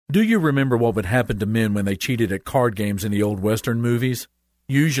Do you remember what would happen to men when they cheated at card games in the old Western movies?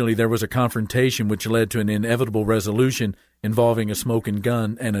 Usually there was a confrontation which led to an inevitable resolution involving a smoking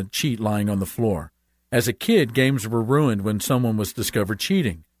gun and a cheat lying on the floor. As a kid, games were ruined when someone was discovered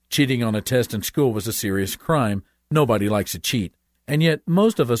cheating. Cheating on a test in school was a serious crime. Nobody likes a cheat. And yet,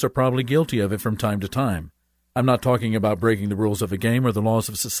 most of us are probably guilty of it from time to time. I'm not talking about breaking the rules of a game or the laws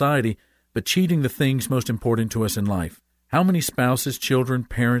of society, but cheating the things most important to us in life. How many spouses, children,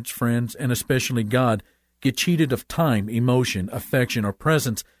 parents, friends, and especially God get cheated of time, emotion, affection, or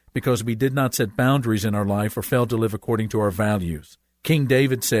presence because we did not set boundaries in our life or failed to live according to our values? King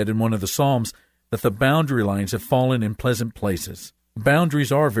David said in one of the Psalms that the boundary lines have fallen in pleasant places.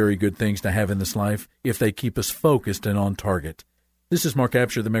 Boundaries are very good things to have in this life if they keep us focused and on target. This is Mark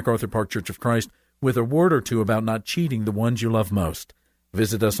Absher, the MacArthur Park Church of Christ, with a word or two about not cheating the ones you love most.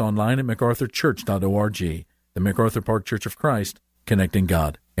 Visit us online at macarthurchurch.org. The MacArthur Park Church of Christ, connecting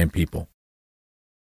God and people.